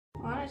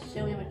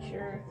so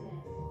immature.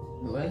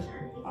 What?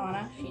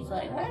 Anna, she's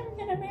like, I'm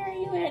gonna marry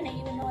you, Anna,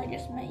 even though I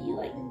just met you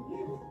like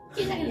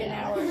an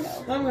hour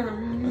ago. I'm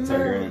gonna That's how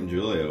your Aunt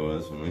Julia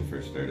was when we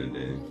first started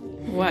dating.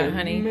 What,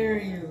 honey?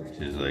 marry you.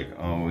 She's like,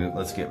 oh,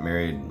 let's get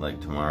married like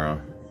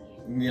tomorrow.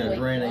 Yeah, Wait,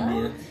 great what?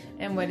 idea.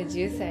 And what did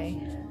you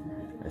say?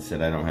 I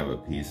said I don't have a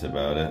peace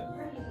about it.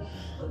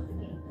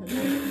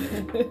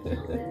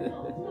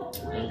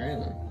 Okay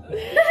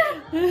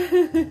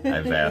then.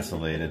 I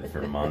vacillated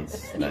for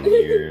months, then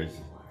years.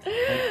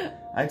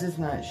 I'm just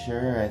not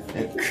sure.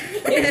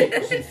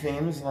 She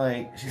seems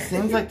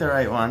like the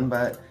right one,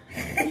 but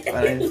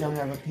I just don't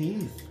have a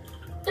peace.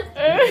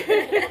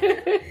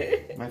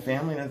 My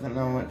family doesn't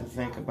know what to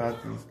think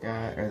about this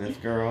guy or this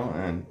girl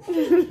and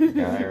this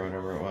guy or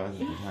whatever it was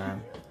at the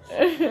time.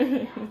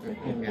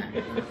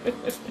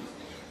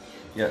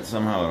 Yet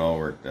somehow it all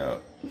worked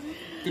out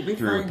Did we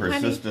through find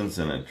persistence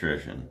and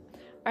attrition.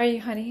 Are you,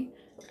 honey?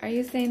 Are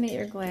you saying that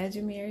you're glad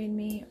you married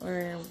me,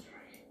 or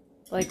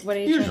like what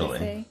are you trying Usually,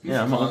 to say?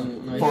 yeah,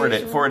 I'm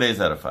 4 days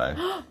out of 5.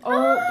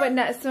 Oh, but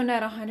not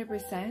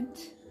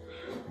 100%.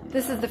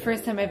 This is the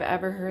first time I've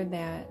ever heard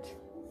that.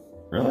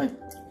 Really?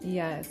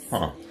 Yes.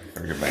 Huh.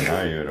 Figured by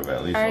now you would have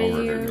at least Are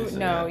overheard me you? say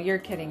No, that. you're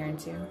kidding,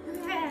 aren't you?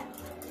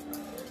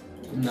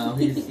 No,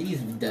 he's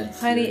dead serious.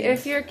 Honey,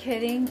 if you're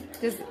kidding,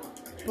 just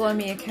blow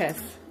me a kiss.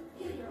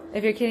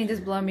 If you're kidding,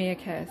 just blow me a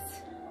kiss.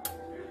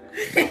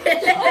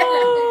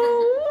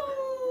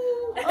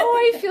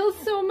 Oh, I feel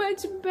so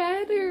much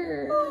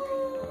better.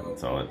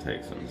 That's all it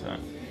takes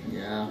sometimes.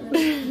 Yeah.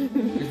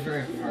 It's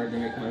very hard to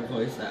make my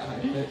voice that high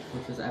pitch,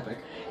 which is epic.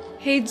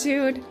 Hey,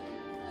 Jude.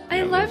 I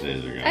Yeah, love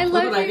those days are gone. I Look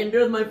love what I you. can do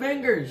with my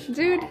fingers.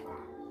 Dude.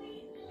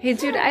 Hey,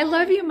 Jude, I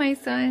love you, my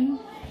son.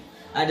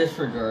 I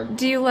disregard.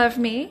 Do you love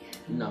me?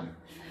 No.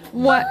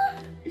 What?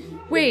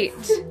 Wait.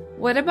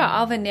 What about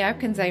all the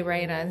napkins I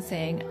write on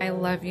saying, I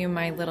love you,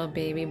 my little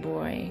baby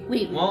boy?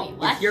 Wait, Well,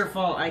 what? it's your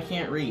fault. I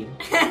can't read.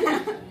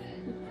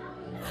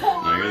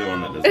 No, you're the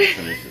one that doesn't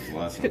finish his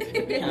lessons. How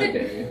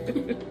dare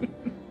you?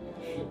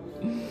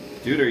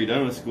 Dude, are you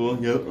done with school?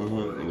 Yep. I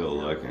go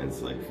look, and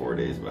it's like 4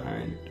 days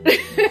behind.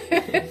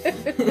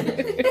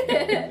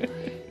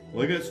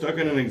 Well, I got stuck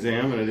on an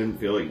exam, and I didn't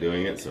feel like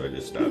doing it, so I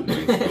just stopped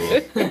doing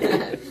school.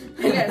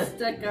 I got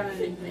stuck on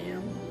an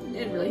exam.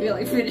 Didn't really feel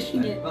like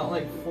finishing I it. felt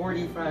like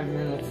 45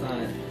 minutes on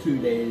it 2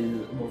 days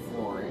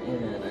before,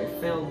 and I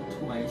failed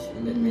twice,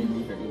 and it made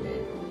me very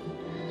mad.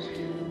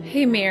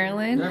 Hey,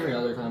 Marilyn. Every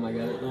other time I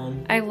got it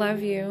done. I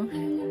love you. I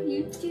love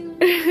you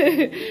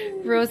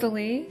too.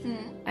 Rosalie,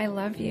 I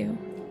love you.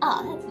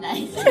 Oh, that's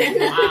nice.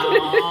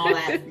 Oh,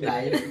 that's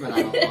nice, but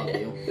I don't love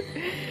you.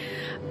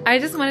 I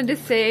just wanted to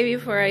say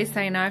before I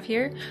sign off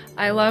here,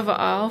 I love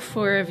all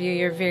 4 of you.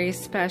 You're very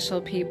special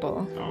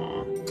people. Aw.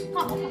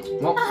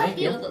 Well, thank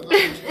you.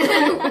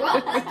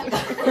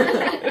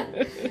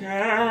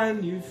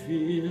 Can you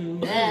feel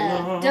the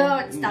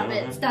Don't stop love?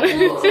 it. Stop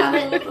it. Stop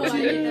it.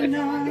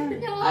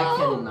 I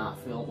cannot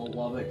feel the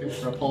love. It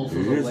just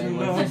repulses away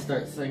once I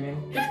start singing.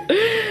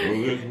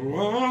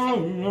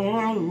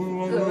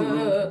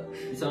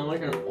 You sound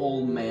like an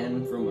old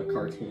man from a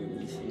cartoon.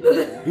 You see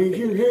that? You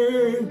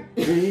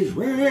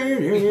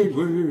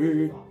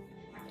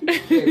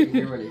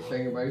hear what he's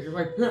singing about. He's just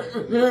like,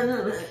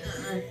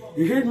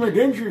 You heard my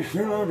dentures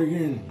fell out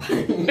again.